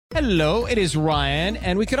Hello, it is Ryan,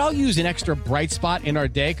 and we could all use an extra bright spot in our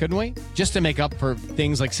day, couldn't we? Just to make up for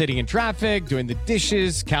things like sitting in traffic, doing the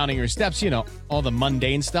dishes, counting your steps, all the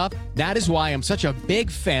mundane stuff. That is why I'm such a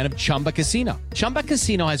big fan of Chumba Casino. Chumba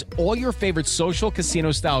Casino has all your favorite social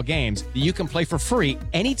casino-style games that you can play for free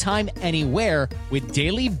anytime, anywhere with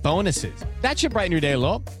daily bonuses. That should brighten your day a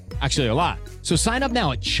little. Actually, a lot. So sign up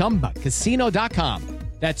now at ChumbaCasino.com.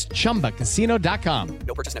 That's ChumbaCasino.com.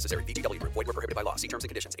 No purchase necessary. VGW Group. Void where prohibited by law. See terms and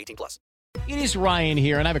conditions. 18+. It is Ryan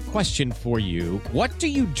here, and I have a question for you. What do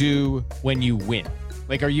you do when you win?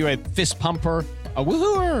 Like, are you a fist pumper, a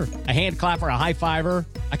woohooer, a hand clapper, a high fiver?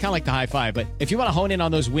 I kind of like the high five, but if you want to hone in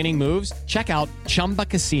on those winning moves, check out Chumba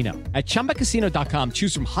Casino. At ChumbaCasino.com,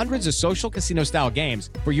 choose from hundreds of social casino-style games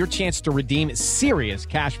for your chance to redeem serious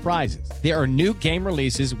cash prizes. There are new game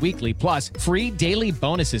releases weekly, plus free daily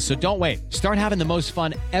bonuses, so don't wait. Start having the most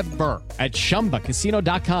fun ever at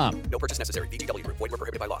ChumbaCasino.com. No purchase necessary. VGW Group. Void where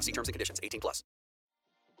prohibited by law. See terms and conditions. 18+.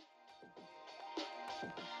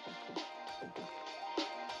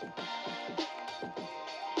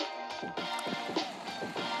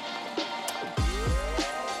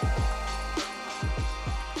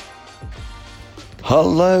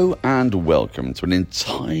 Hello and welcome to an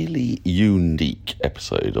entirely unique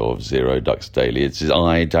episode of Zero Ducks Daily. It is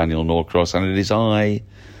I, Daniel Norcross, and it is I,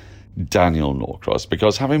 Daniel Norcross,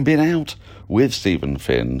 because having been out with Stephen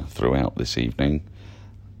Finn throughout this evening,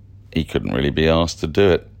 he couldn't really be asked to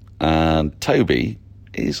do it. And Toby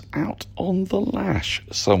is out on the lash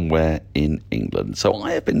somewhere in England. So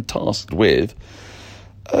I have been tasked with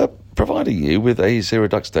providing you with a Zero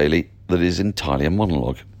Ducks Daily that is entirely a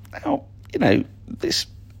monologue. Now, this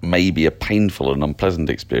may be a painful and unpleasant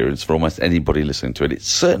experience for almost anybody listening to it. It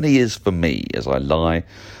certainly is for me as I lie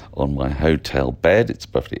on my hotel bed. It's a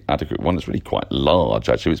perfectly adequate one. It's really quite large,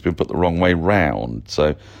 actually. It's been put the wrong way round,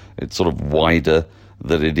 so it's sort of wider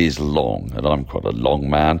than it is long, and I'm quite a long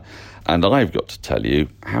man. And I've got to tell you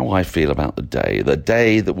how I feel about the day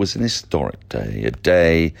that was an historic day, a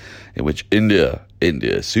day in which India,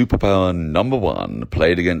 superpower number one,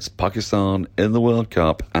 played against Pakistan in the World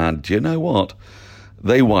Cup. And do you know what?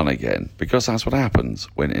 They won again, because that's what happens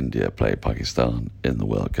when India play Pakistan in the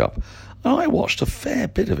World Cup. And I watched a fair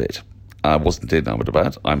bit of it. I wasn't in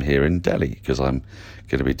Ahmedabad. I'm here in Delhi because I'm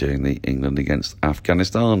going to be doing the England against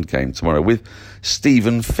Afghanistan game tomorrow with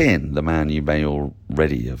Stephen Finn, the man you may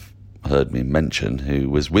already have heard me mention, who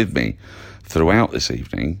was with me throughout this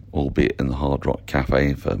evening, albeit in the Hard Rock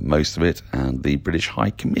Cafe for most of it, and the British High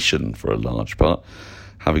Commission for a large part,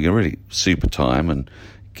 having a really super time and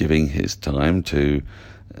giving his time to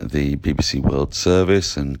the BBC World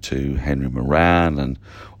Service and to Henry Moran and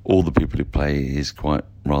all the people who pay his quite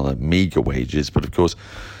rather meagre wages. But of course,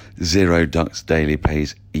 Zero Ducks Daily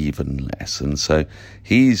pays even less. And so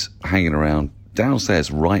he's hanging around downstairs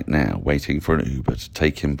right now waiting for an Uber to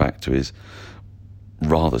take him back to his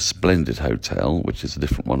rather splendid hotel, which is a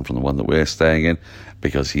different one from the one that we're staying in,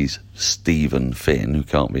 because he's Stephen Finn, who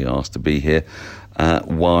can't be asked to be here,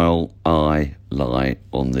 while I lie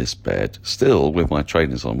on this bed, still with my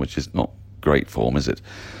trainers on, which is not great form, is it?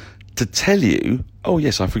 To tell you, oh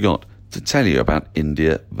yes, I forgot, to tell you about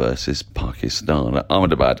India versus Pakistan at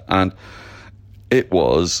Ahmedabad. And it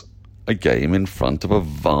was a game in front of a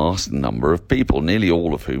vast number of people, nearly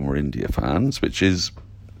all of whom were India fans, which is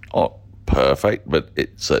not perfect, but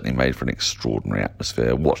it certainly made for an extraordinary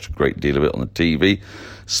atmosphere. Watched a great deal of it on the TV,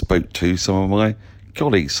 spoke to some of my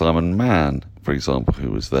colleagues, Simon Mann, for example,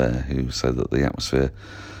 who was there, who said that the atmosphere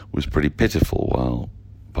was pretty pitiful while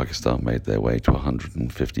Pakistan made their way to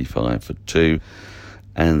 155 for 2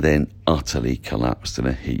 and then utterly collapsed in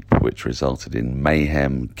a heap, which resulted in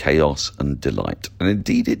mayhem, chaos and delight. And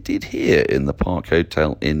indeed it did here in the Park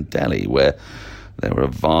Hotel in Delhi, where there were a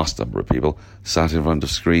vast number of people sat in front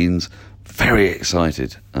of screens, very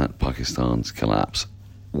excited at Pakistan's collapse.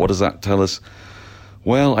 What does that tell us?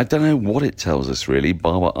 Well, I don't know what it tells us, really.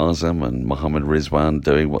 Babar Azam and Mohammad Rizwan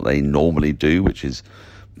doing what they normally do, which is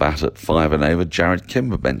bat at 5 and over. Jared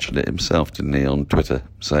Kimber mentioned it himself, didn't he, on Twitter,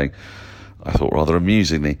 saying, I thought rather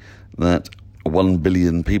amusingly, that 1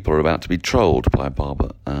 billion people are about to be trolled by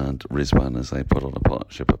Babar and Rizwan as they put on a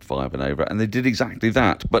partnership at 5 and over. And they did exactly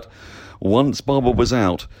that. But once Babar was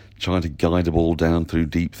out, trying to guide a ball down through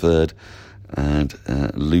deep third and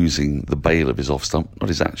losing the bail of his off-stump, not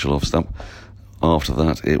his actual off-stump, after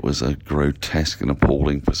that, it was a grotesque and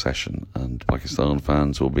appalling procession, and Pakistan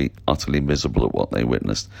fans will be utterly miserable at what they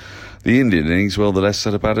witnessed. The Indian innings, well, the less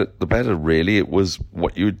said about it, the better, really. It was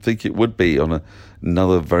what you would think it would be on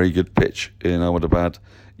another very good pitch in Ahmedabad.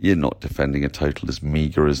 You're not defending a total as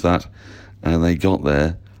meagre as that. And they got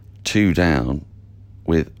there 2 down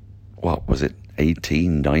with, 8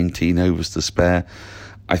 18, 19 overs to spare.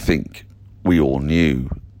 I think we all knew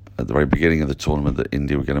at the very beginning of the tournament that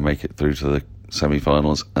India were going to make it through to the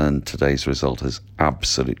semi-finals, and today's result has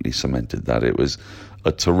absolutely cemented that. It was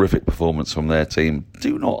a terrific performance from their team.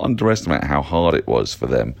 Do not underestimate how hard it was for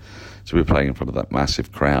them to be playing in front of that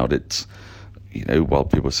massive crowd. It's, while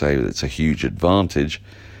people say that it's a huge advantage,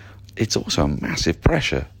 it's also a massive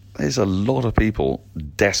pressure. There's a lot of people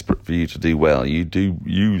desperate for you to do well.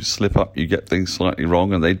 You slip up, you get things slightly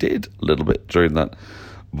wrong, and they did a little bit during that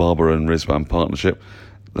Barber and Rizwan partnership.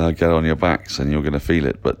 They'll get on your backs and you're going to feel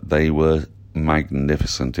it, but they were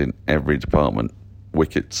magnificent in every department.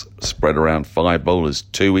 Wickets spread around 5 bowlers,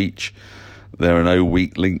 2 each. There are no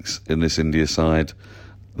weak links in this India side.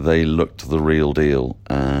 They looked the real deal,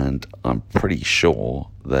 and I'm pretty sure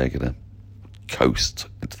they're going to coast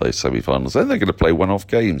into those semi-finals. Then they're going to play one-off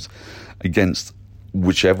games against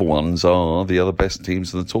whichever ones are the other best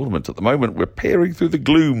teams in the tournament. At the moment, we're peering through the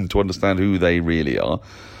gloom to understand who they really are.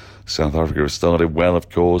 South Africa has started well, of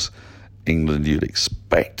course. England, you'd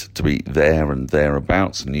expect to be there and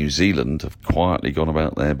thereabouts. New Zealand have quietly gone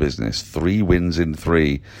about their business. 3 wins in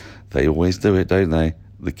 3. They always do it, don't they,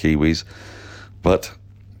 the Kiwis? But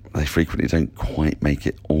they frequently don't quite make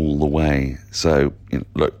it all the way. So,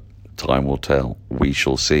 look, time will tell. We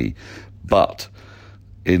shall see. But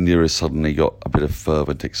India has suddenly got a bit of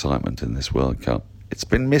fervent excitement in this World Cup. It's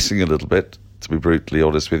been missing a little bit, to be brutally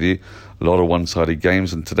honest with you. A lot of one-sided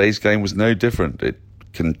games, and today's game was no different. It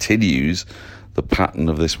continues the pattern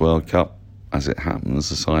of this World Cup. As it happens,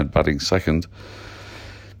 the side batting second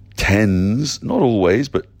tends, not always,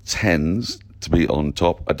 but tends to be on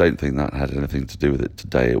top. I don't think that had anything to do with it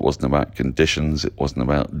today. It wasn't about conditions. It wasn't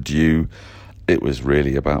about dew. It was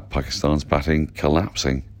really about Pakistan's batting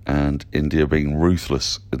collapsing and India being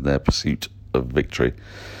ruthless in their pursuit of victory.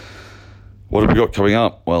 What have we got coming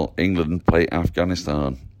up? Well, England play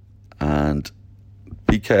Afghanistan, and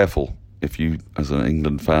be careful if you, as an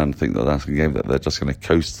England fan, think that that's a game that they're just going to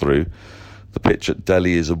coast through. The pitch at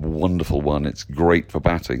Delhi is a wonderful one. It's great for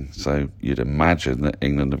batting, so you'd imagine that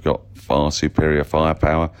England have got far superior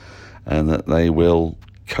firepower and that they will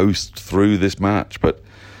coast through this match. But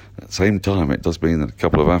at the same time, it does mean that a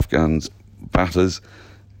couple of Afghans batters,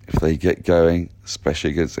 if they get going,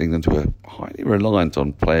 especially against England, who are highly reliant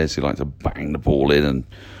on players who like to bang the ball in and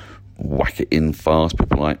whack it in fast,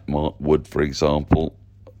 people like Mark Wood, for example,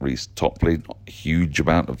 Reece Topley, not a huge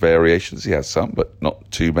amount of variations. He has some, but not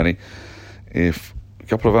too many. If a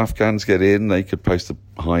couple of Afghans get in, they could post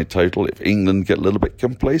a high total. If England get a little bit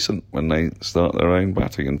complacent when they start their own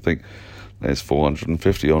batting and think, there's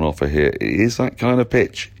 450 on offer here. It is that kind of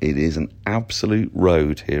pitch. It is an absolute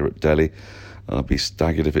road here at Delhi. I'll be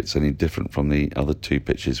staggered if it's any different from the other 2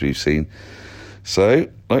 pitches we've seen. So,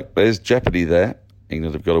 look, there's jeopardy there.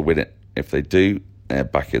 England have got to win it. If they do, they're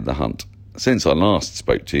back in the hunt. Since I last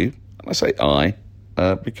spoke to you, and I say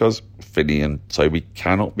because Finney and Toby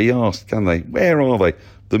cannot be asked, can they? Where are they?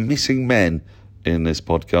 The missing men in this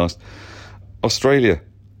podcast. Australia,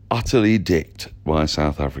 utterly dicked by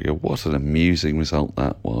South Africa. What an amusing result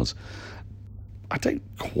that was. I don't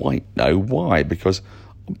quite know why, because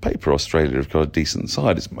on paper Australia have got a decent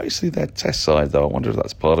side. It's mostly their test side, though. I wonder if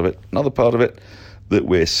that's part of it. Another part of it that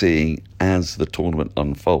we're seeing as the tournament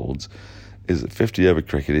unfolds is that 50-over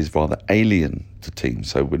cricket is rather alien to teams.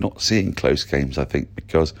 So we're not seeing close games, I think,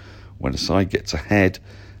 because when a side gets ahead,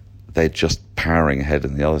 they're just powering ahead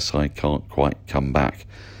and the other side can't quite come back.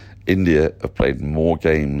 India have played more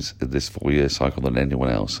games in this 4-year cycle than anyone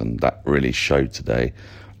else, and that really showed today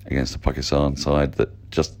against the Pakistan side that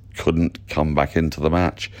just couldn't come back into the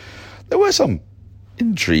match. There were some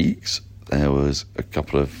intrigues. There was a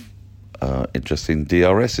couple of interesting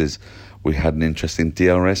DRSs. We had an interesting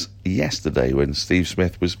DRS yesterday when Steve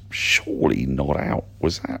Smith was surely not out.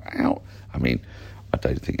 Was that out? I mean, I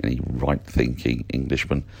don't think any right-thinking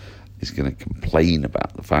Englishman is going to complain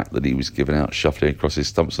about the fact that he was given out shuffling across his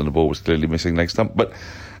stumps and the ball was clearly missing leg stump. But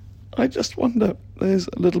I just wonder, there's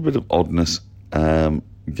a little bit of oddness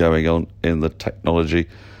going on in the technology.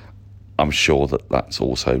 I'm sure that that's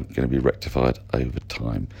also going to be rectified over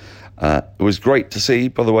time. It was great to see,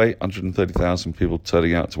 by the way, 130,000 people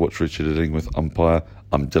turning out to watch Richard Illingworth umpire.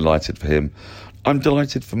 I'm delighted for him. I'm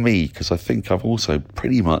delighted for me, because I think I've also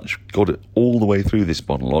pretty much got it all the way through this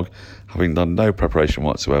monologue, having done no preparation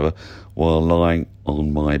whatsoever, while lying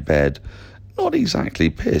on my bed. Not exactly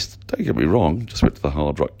pissed, don't get me wrong. Just went to the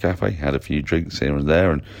Hard Rock Cafe, had a few drinks here and there,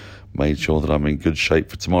 and made sure that I'm in good shape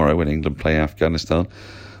for tomorrow when England play Afghanistan.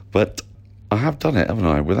 But I have done it, haven't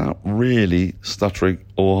I, without really stuttering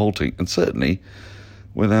or halting, and certainly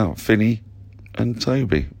without Finney and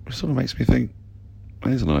Toby. It sort of makes me think,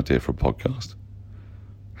 there's an idea for a podcast.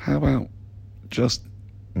 how about just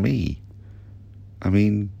me? I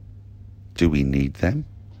mean, do we need them?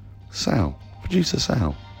 Sal, producer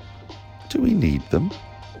Sal, do we need them?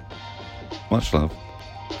 Much love.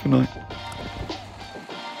 Good night.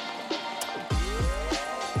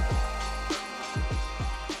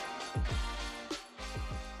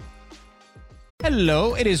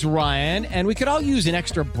 Hello, it is Ryan, and we could all use an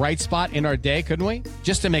extra bright spot in our day, couldn't we?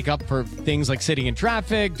 Just to make up for things like sitting in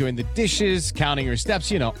traffic, doing the dishes, counting your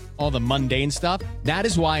steps, all the mundane stuff. That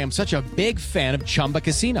is why I'm such a big fan of Chumba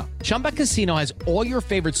Casino. Chumba Casino has all your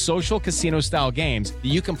favorite social casino-style games that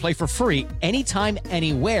you can play for free anytime,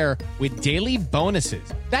 anywhere with daily bonuses.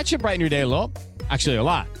 That should brighten your day a little. Actually, a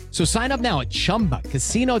lot. So sign up now at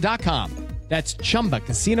ChumbaCasino.com. That's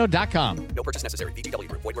ChumbaCasino.com. No purchase necessary. VGW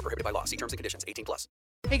Group. Void where prohibited by law. See terms and conditions. 18+.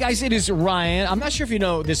 Hey guys, it is Ryan. I'm not sure if you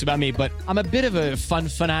know this about me, but I'm a bit of a fun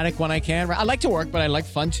fanatic when I can. I like to work, but I like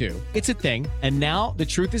fun too. It's a thing. And now the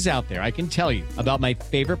truth is out there. I can tell you about my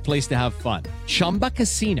favorite place to have fun. Chumba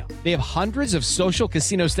Casino. They have hundreds of social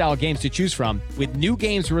casino style games to choose from with new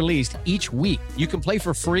games released each week. You can play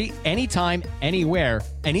for free anytime, anywhere.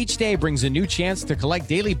 And each day brings a new chance to collect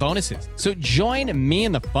daily bonuses. So join me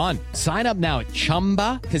in the fun. Sign up now at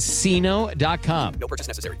ChumbaCasino.com. No purchase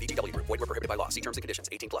necessary. VGW Group. Void where prohibited by law. See terms and conditions.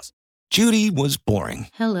 18+. Judy was boring.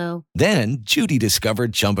 Hello. Then Judy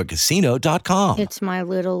discovered ChumbaCasino.com. It's my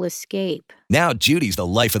little escape. Now Judy's the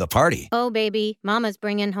life of the party. Oh, baby, mama's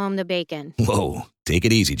bringing home the bacon. Whoa, take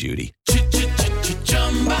it easy, Judy.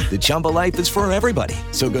 The Chumba life is for everybody.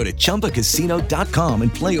 So go to ChumbaCasino.com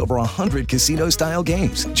and play over 100 casino-style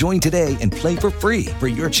games. Join today and play for free for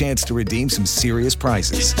your chance to redeem some serious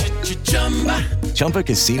prizes.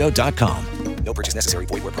 ChumbaCasino.com. No purchase necessary.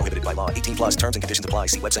 Void where prohibited by law. 18+. Terms and conditions apply.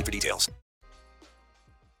 See website for details.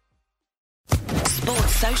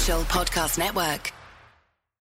 Sports Social Podcast Network.